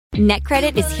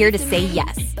NetCredit is here to say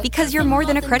yes, because you're more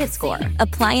than a credit score.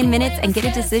 Apply in minutes and get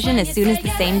a decision as soon as the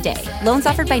same day. Loans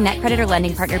offered by NetCredit or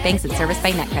lending partner banks and serviced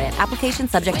by NetCredit. Application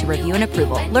subject to review and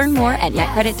approval. Learn more at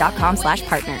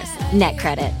netcredit.com/partners.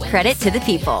 NetCredit. Credit to the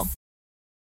people.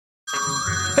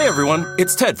 Hey everyone,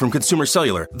 it's Ted from Consumer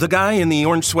Cellular, the guy in the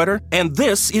orange sweater, and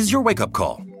this is your wake-up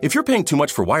call. If you're paying too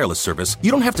much for wireless service, you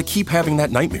don't have to keep having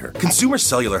that nightmare. Consumer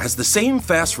Cellular has the same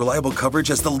fast, reliable coverage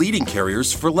as the leading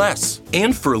carriers for less.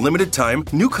 And for a limited time,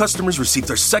 new customers receive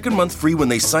their second month free when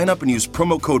they sign up and use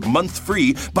promo code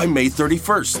MONTHFREE by May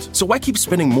 31st. So why keep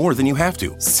spending more than you have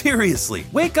to? Seriously,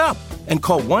 wake up and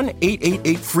call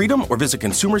 1-888-FREEDOM or visit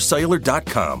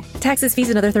consumercellular.com. Taxes, fees,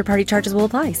 and other third-party charges will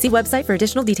apply. See website for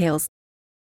additional details.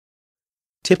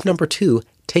 Tip number 2,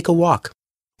 take a walk.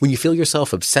 When you feel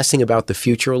yourself obsessing about the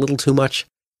future a little too much,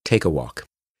 take a walk.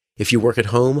 If you work at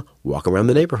home, walk around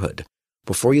the neighborhood.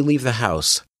 Before you leave the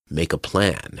house, make a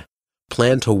plan.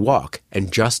 Plan to walk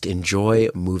and just enjoy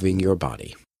moving your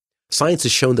body. Science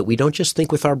has shown that we don't just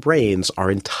think with our brains, our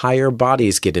entire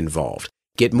bodies get involved.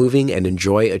 Get moving and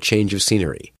enjoy a change of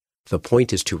scenery. The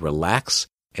point is to relax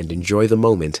and enjoy the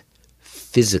moment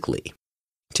physically.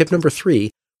 Tip number 3,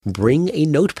 bring a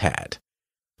notepad.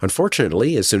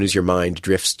 Unfortunately, as soon as your mind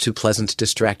drifts to pleasant,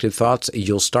 distracted thoughts,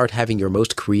 you'll start having your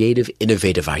most creative,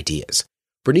 innovative ideas.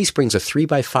 Bernice brings a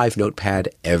 3x5 notepad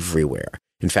everywhere.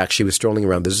 In fact, she was strolling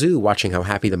around the zoo watching how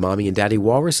happy the mommy and daddy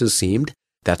walruses seemed.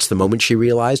 That's the moment she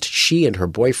realized she and her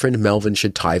boyfriend Melvin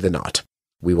should tie the knot.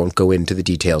 We won't go into the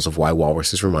details of why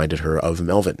walruses reminded her of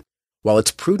Melvin. While it's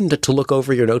prudent to look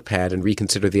over your notepad and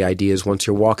reconsider the ideas once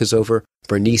your walk is over,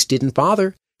 Bernice didn't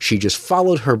bother. She just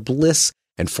followed her bliss,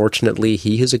 and fortunately,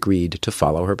 he has agreed to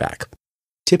follow her back.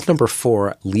 Tip number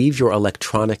 4, leave your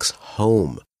electronics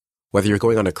home. Whether you're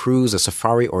going on a cruise, a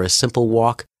safari, or a simple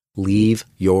walk, leave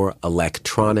your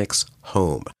electronics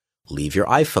home. Leave your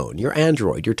iPhone, your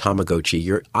Android, your Tamagotchi,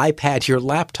 your iPad, your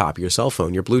laptop, your cell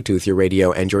phone, your Bluetooth, your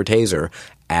radio, and your taser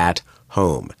at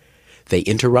home. They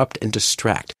interrupt and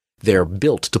distract. They're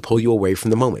built to pull you away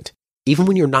from the moment. Even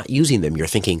when you're not using them, you're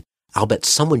thinking, I'll bet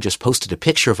someone just posted a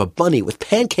picture of a bunny with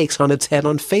pancakes on its head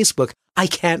on Facebook. I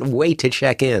can't wait to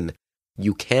check in.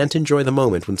 You can't enjoy the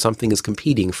moment when something is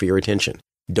competing for your attention.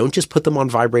 Don't just put them on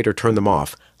vibrate or turn them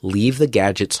off. Leave the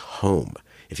gadgets home.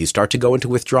 If you start to go into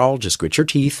withdrawal, just grit your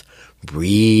teeth,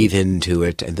 breathe into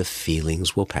it, and the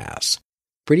feelings will pass.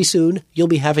 Pretty soon, you'll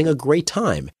be having a great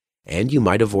time, and you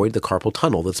might avoid the carpal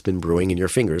tunnel that's been brewing in your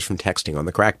fingers from texting on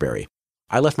the Crackberry.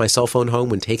 I left my cell phone home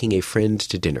when taking a friend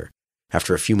to dinner.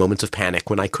 After a few moments of panic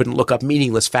when I couldn't look up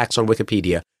meaningless facts on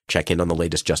Wikipedia, check in on the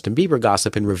latest Justin Bieber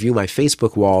gossip, and review my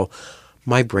Facebook wall,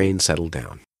 my brain settled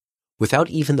down. Without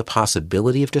even the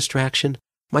possibility of distraction,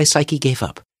 my psyche gave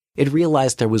up. It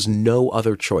realized there was no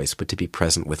other choice but to be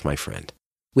present with my friend.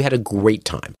 We had a great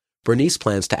time. Bernice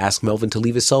plans to ask Melvin to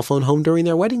leave his cell phone home during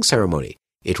their wedding ceremony.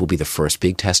 It will be the first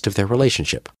big test of their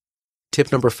relationship. Tip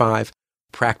number 5,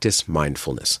 practice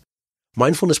mindfulness.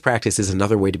 Mindfulness practice is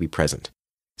another way to be present.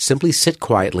 Simply sit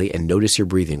quietly and notice your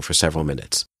breathing for several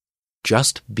minutes.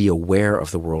 Just be aware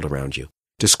of the world around you.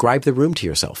 Describe the room to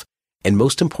yourself. And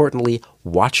most importantly,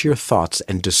 watch your thoughts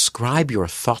and describe your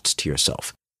thoughts to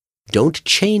yourself. Don't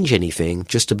change anything,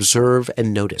 just observe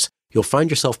and notice. You'll find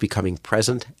yourself becoming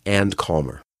present and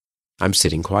calmer. I'm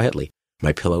sitting quietly.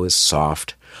 My pillow is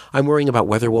soft. I'm worrying about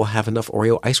whether we'll have enough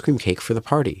Oreo ice cream cake for the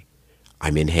party.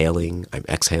 I'm inhaling, I'm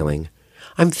exhaling.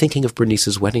 I'm thinking of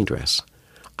Bernice's wedding dress.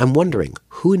 I'm wondering,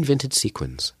 who invented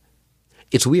sequins?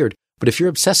 It's weird, but if you're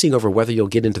obsessing over whether you'll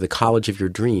get into the college of your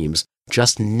dreams,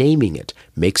 just naming it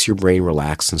makes your brain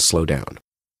relax and slow down.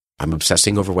 I'm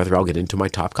obsessing over whether I'll get into my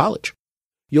top college.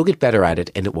 You'll get better at it,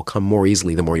 and it will come more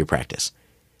easily the more you practice.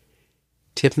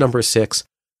 Tip number 6,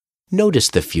 notice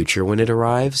the future when it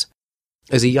arrives.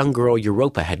 As a young girl,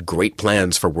 Europa had great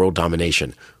plans for world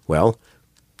domination. Well,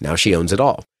 now she owns it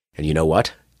all. And you know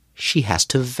what? She has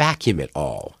to vacuum it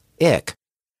all. Ick.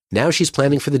 Now she's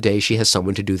planning for the day she has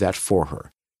someone to do that for her.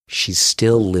 She's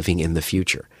still living in the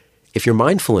future. If you're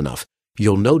mindful enough,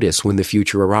 you'll notice when the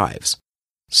future arrives.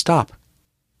 Stop.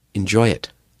 Enjoy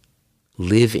it.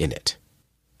 Live in it.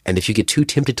 And if you get too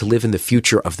tempted to live in the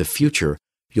future of the future,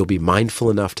 you'll be mindful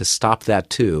enough to stop that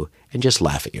too and just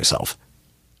laugh at yourself.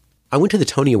 I went to the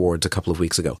Tony Awards a couple of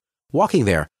weeks ago. Walking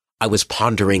there, I was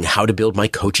pondering how to build my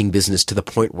coaching business to the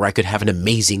point where I could have an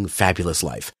amazing, fabulous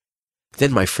life.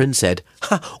 Then my friend said,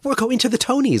 we're going to the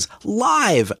Tonys,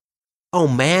 live! Oh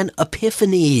man,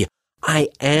 epiphany! I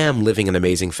am living an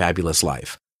amazing, fabulous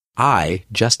life. I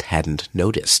just hadn't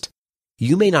noticed.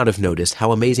 You may not have noticed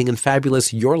how amazing and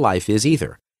fabulous your life is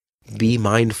either. Be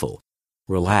mindful.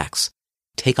 Relax.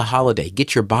 Take a holiday.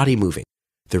 Get your body moving.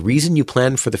 The reason you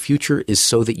plan for the future is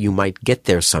so that you might get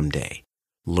there someday.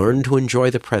 Learn to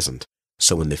enjoy the present,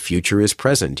 so when the future is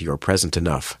present, you're present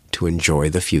enough to enjoy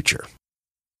the future.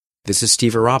 This is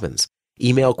Steve Robbins.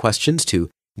 Email questions to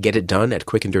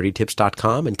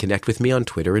getitdone@quickanddirtytips.com and connect with me on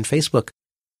Twitter and Facebook.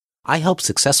 I help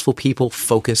successful people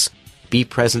focus, be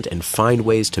present, and find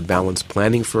ways to balance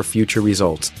planning for future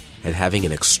results and having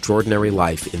an extraordinary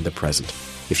life in the present.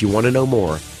 If you want to know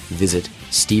more, visit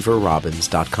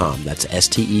steverrobbins.com. That's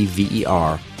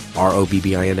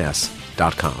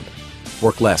STEVERROBBINS.com.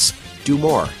 Work less, do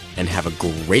more, and have a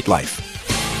great life.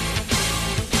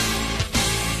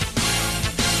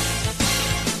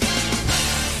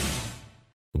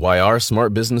 Why are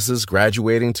smart businesses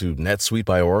graduating to NetSuite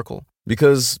by Oracle?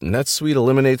 Because NetSuite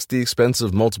eliminates the expense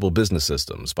of multiple business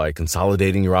systems by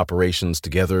consolidating your operations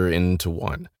together into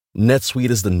one. NetSuite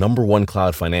is the #1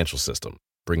 cloud financial system,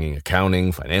 bringing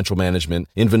accounting, financial management,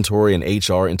 inventory, and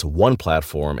HR into one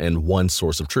platform and one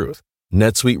source of truth.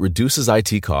 NetSuite reduces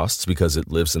IT costs because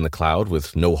it lives in the cloud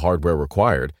with no hardware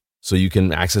required, so you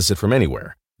can access it from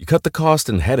anywhere. You cut the cost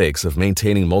and headaches of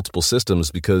maintaining multiple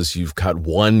systems because you've got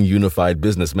one unified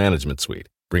business management suite.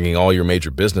 Bringing all your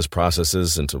major business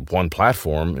processes into one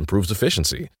platform improves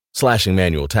efficiency, slashing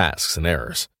manual tasks and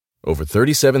errors. Over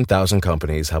 37,000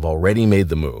 companies have already made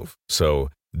the move, so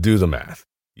do the math.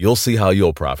 You'll see how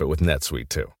you'll profit with NetSuite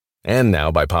too. And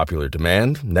now, by popular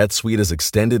demand, NetSuite has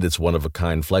extended its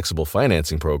one-of-a-kind flexible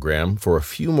financing program for a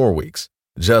few more weeks.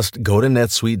 Just go to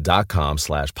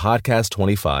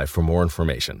netsuite.com/podcast25 for more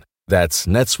information. That's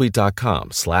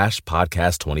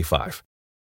netsuite.com/podcast25.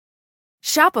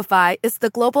 Shopify is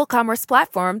the global commerce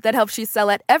platform that helps you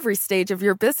sell at every stage of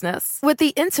your business. With the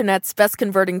internet's best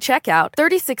converting checkout,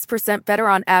 36% better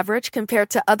on average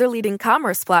compared to other leading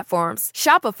commerce platforms,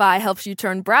 Shopify helps you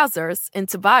turn browsers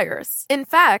into buyers. In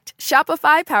fact,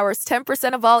 Shopify powers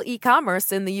 10% of all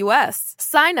e-commerce in the U.S.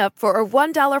 Sign up for a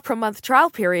 $1 per month trial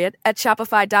period at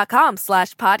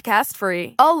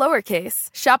shopify.com/podcast-free. All lowercase,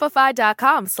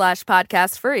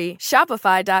 shopify.com/podcast-free,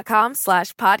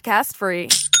 shopify.com/podcast-free.